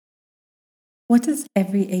What does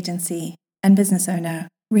every agency and business owner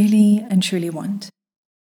really and truly want?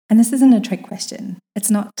 And this isn't a trick question. It's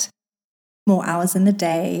not more hours in the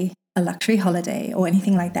day, a luxury holiday, or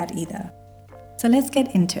anything like that either. So let's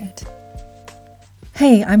get into it.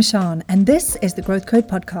 Hey, I'm Sean, and this is the Growth Code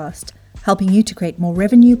Podcast, helping you to create more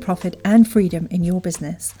revenue, profit, and freedom in your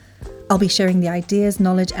business. I'll be sharing the ideas,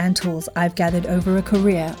 knowledge, and tools I've gathered over a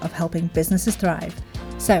career of helping businesses thrive.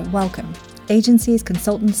 So welcome, agencies,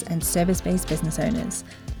 consultants, and service-based business owners.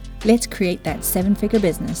 Let's create that seven-figure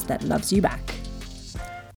business that loves you back.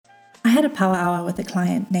 I had a power hour with a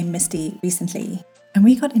client named Misty recently, and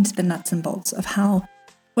we got into the nuts and bolts of how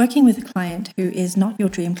working with a client who is not your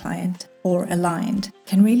dream client or aligned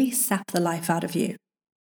can really sap the life out of you.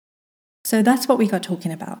 So that's what we got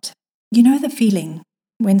talking about. You know the feeling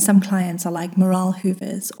when some clients are like morale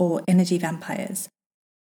hoovers or energy vampires.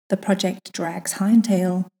 The project drags hind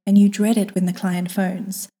tail and you dread it when the client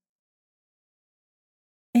phones.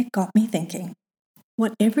 It got me thinking,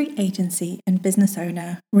 what every agency and business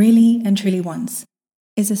owner really and truly wants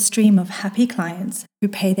is a stream of happy clients who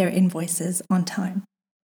pay their invoices on time.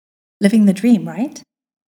 Living the dream, right?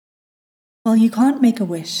 Well, you can't make a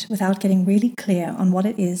wish without getting really clear on what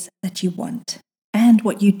it is that you want and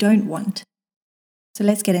what you don't want. So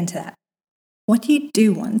let's get into that. What you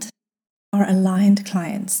do want are aligned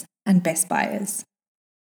clients and best buyers.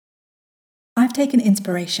 I've taken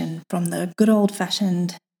inspiration from the good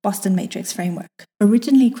old-fashioned Boston Matrix framework,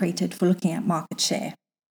 originally created for looking at market share.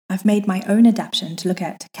 I've made my own adaptation to look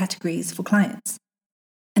at categories for clients.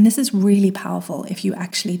 And this is really powerful if you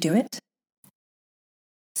actually do it.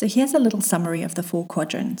 So here's a little summary of the 4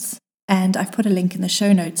 quadrants, and I've put a link in the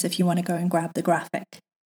show notes if you want to go and grab the graphic.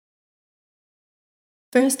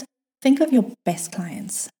 First, think of your best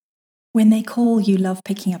clients. When they call, you love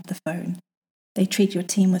picking up the phone. They treat your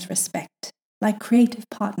team with respect, like creative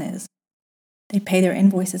partners. They pay their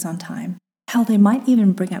invoices on time. Hell, they might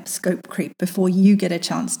even bring up scope creep before you get a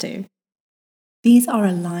chance to. These are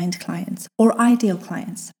aligned clients or ideal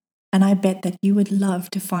clients, and I bet that you would love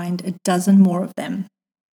to find a dozen more of them.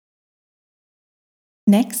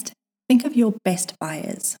 Next, think of your best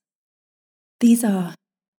buyers. These are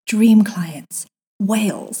dream clients,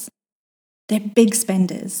 whales. They're big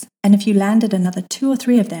spenders, and if you landed another 2 or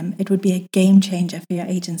 3 of them, it would be a game changer for your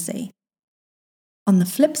agency. On the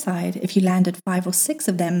flip side, if you landed 5 or 6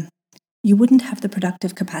 of them, you wouldn't have the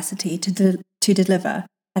productive capacity to deliver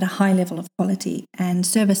at a high level of quality, and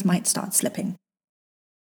service might start slipping.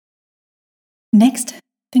 Next,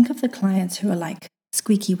 think of the clients who are like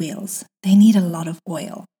squeaky wheels. They need a lot of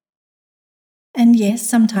oil. And yes,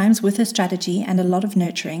 sometimes with a strategy and a lot of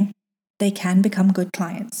nurturing, they can become good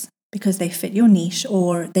clients because they fit your niche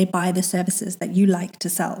or they buy the services that you like to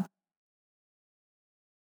sell.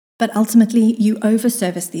 But ultimately, you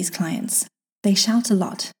overservice these clients. They shout a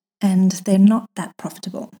lot and they're not that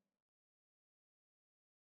profitable.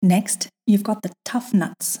 Next, you've got the tough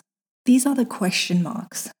nuts. These are the question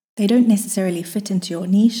marks. They don't necessarily fit into your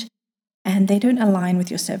niche and they don't align with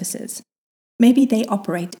your services. Maybe they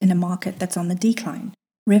operate in a market that's on the decline.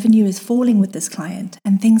 Revenue is falling with this client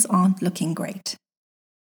and things aren't looking great.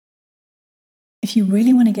 If you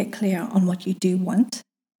really want to get clear on what you do want,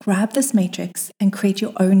 grab this matrix and create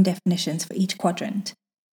your own definitions for each quadrant.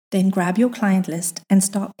 Then grab your client list and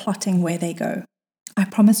start plotting where they go. I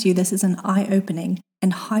promise you this is an eye-opening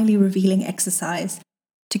and highly revealing exercise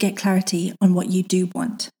to get clarity on what you do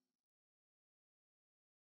want.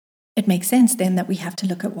 It makes sense then that we have to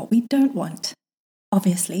look at what we don't want.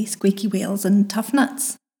 Obviously, squeaky wheels and tough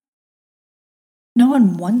nuts. No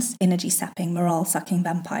one wants energy-sapping, morale-sucking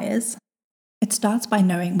vampires. It starts by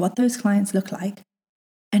knowing what those clients look like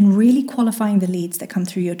and really qualifying the leads that come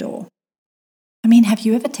through your door. I mean, have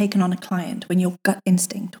you ever taken on a client when your gut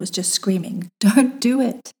instinct was just screaming, "Don't do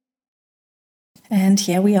it"? And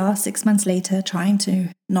here we are 6 months later trying to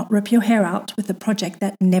not rip your hair out with a project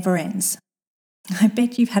that never ends. I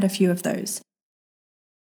bet you've had a few of those.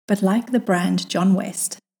 But like the brand John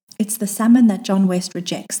West, it's the salmon that John West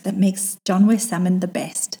rejects that makes John West salmon the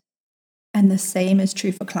best. And the same is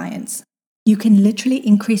true for clients. You can literally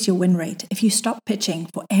increase your win rate if you stop pitching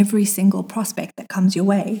for every single prospect that comes your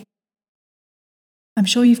way. I'm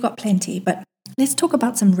sure you've got plenty, but let's talk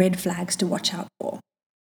about some red flags to watch out for.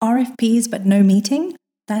 RFPs but no meeting?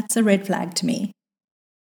 That's a red flag to me.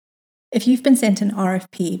 If you've been sent an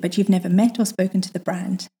RFP but you've never met or spoken to the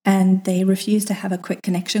brand and they refuse to have a quick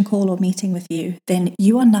connection call or meeting with you, then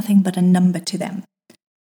you are nothing but a number to them.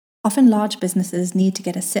 Often large businesses need to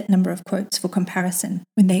get a set number of quotes for comparison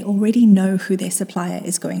when they already know who their supplier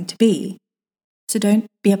is going to be. So don't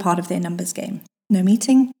be a part of their numbers game. No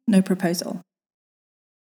meeting, no proposal.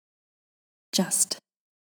 Just.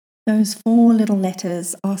 Those 4 little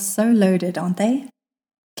letters are so loaded, aren't they?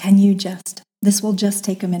 Can you just? This will just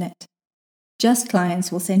take a minute. Just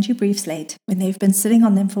clients will send you briefs late when they've been sitting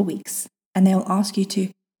on them for weeks, and they'll ask you to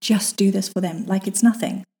just do this for them like it's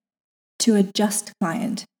nothing. To a just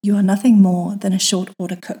client, you are nothing more than a short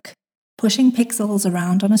order cook, pushing pixels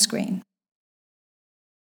around on a screen.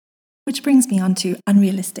 Which brings me on to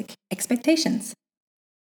unrealistic expectations.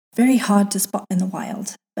 Very hard to spot in the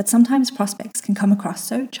wild, but sometimes prospects can come across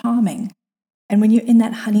so charming. And when you're in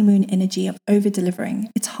that honeymoon energy of over-delivering,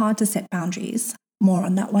 it's hard to set boundaries. More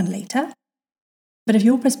on that one later. But if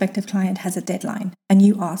your prospective client has a deadline and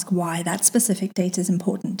you ask why that specific date is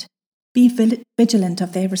important, be vigilant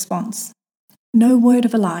of their response. No word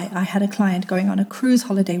of a lie, I had a client going on a cruise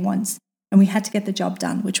holiday once and we had to get the job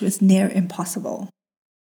done, which was near impossible.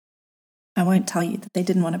 I won't tell you that they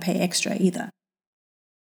didn't want to pay extra either.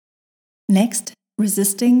 Next,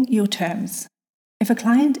 resisting your terms. If a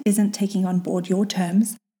client isn't taking on board your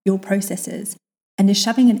terms, your processes, and is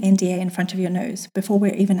shoving an NDA in front of your nose before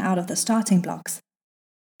we're even out of the starting blocks,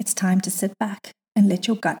 it's time to sit back and let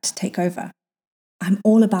your gut take over. I'm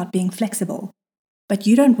all about being flexible, but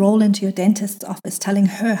you don't roll into your dentist's office telling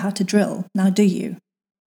her how to drill, now do you?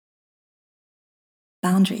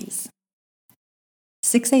 Boundaries.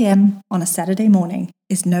 6 a.m. on a Saturday morning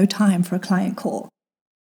is no time for a client call.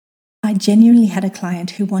 I genuinely had a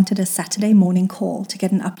client who wanted a Saturday morning call to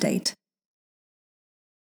get an update.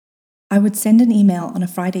 I would send an email on a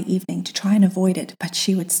Friday evening to try and avoid it, but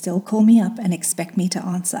she would still call me up and expect me to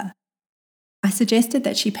answer. I suggested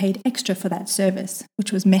that she paid extra for that service,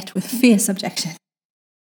 which was met with fierce objection.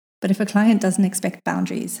 But if a client doesn't expect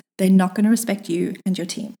boundaries, they're not going to respect you and your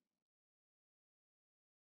team.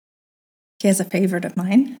 Here's a favorite of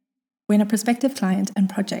mine. When a prospective client and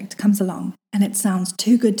project comes along and it sounds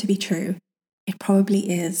too good to be true, it probably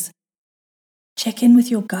is. Check in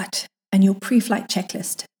with your gut and your pre-flight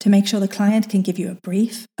checklist to make sure the client can give you a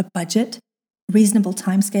brief, a budget, reasonable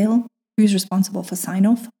timescale, who's responsible for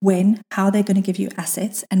sign-off, when, how they're going to give you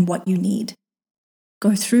assets, and what you need.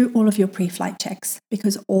 Go through all of your pre-flight checks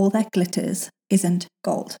because all that glitters isn't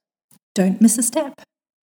gold. Don't miss a step.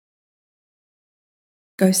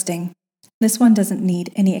 Ghosting. This one doesn't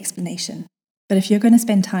need any explanation. But if you're going to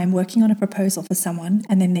spend time working on a proposal for someone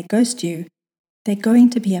and then they ghost you, they're going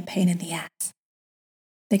to be a pain in the ass.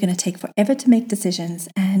 They're going to take forever to make decisions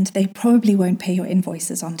and they probably won't pay your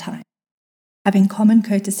invoices on time. Having common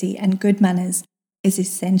courtesy and good manners is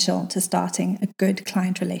essential to starting a good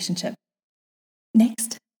client relationship.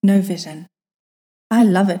 Next, no vision. I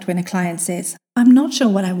love it when a client says, "I'm not sure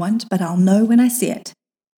what I want, but I'll know when I see it."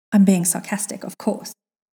 I'm being sarcastic, of course.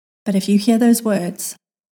 But if you hear those words,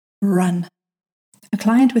 run. A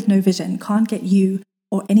client with no vision can't get you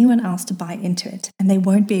or anyone else to buy into it, and they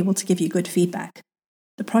won't be able to give you good feedback.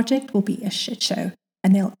 The project will be a shit show,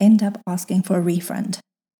 and they'll end up asking for a refund.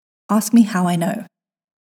 Ask me how I know.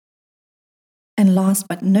 And last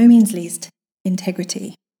but no means least,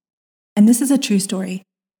 integrity. And this is a true story.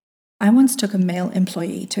 I once took a male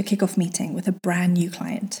employee to a kickoff meeting with a brand new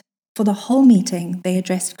client. For the whole meeting, they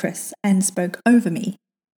addressed Chris and spoke over me.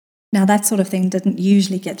 Now, that sort of thing didn't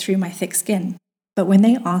usually get through my thick skin, but when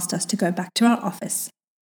they asked us to go back to our office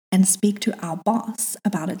and speak to our boss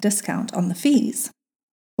about a discount on the fees,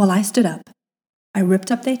 well, I stood up, I ripped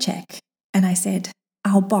up their check, and I said,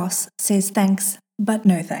 "Our boss says thanks, but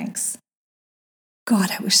no thanks."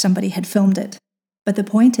 God, I wish somebody had filmed it. But the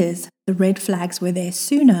point is, the red flags were there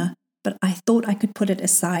sooner, but I thought I could put it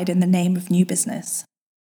aside in the name of new business.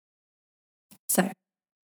 So,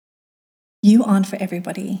 you aren't for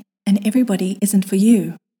everybody, and everybody isn't for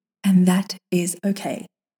you, and that is okay.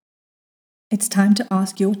 It's time to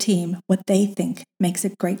ask your team what they think makes a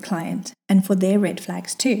great client, and for their red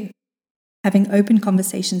flags too. Having open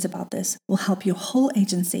conversations about this will help your whole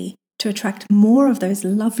agency to attract more of those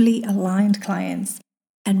lovely aligned clients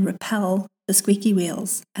and repel the squeaky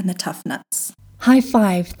wheels and the tough nuts. High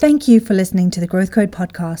five! Thank you for listening to the Growth Code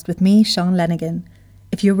podcast with me, Sean Lanigan.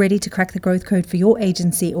 If you're ready to crack the growth code for your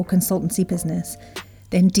agency or consultancy business,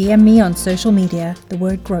 then DM me on social media, the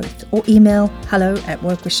word growth, or email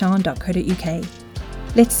hello@workwithsean.co.uk.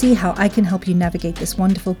 Let's see how I can help you navigate this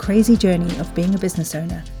wonderful, crazy journey of being a business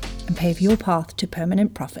owner and pave your path to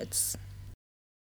permanent profits.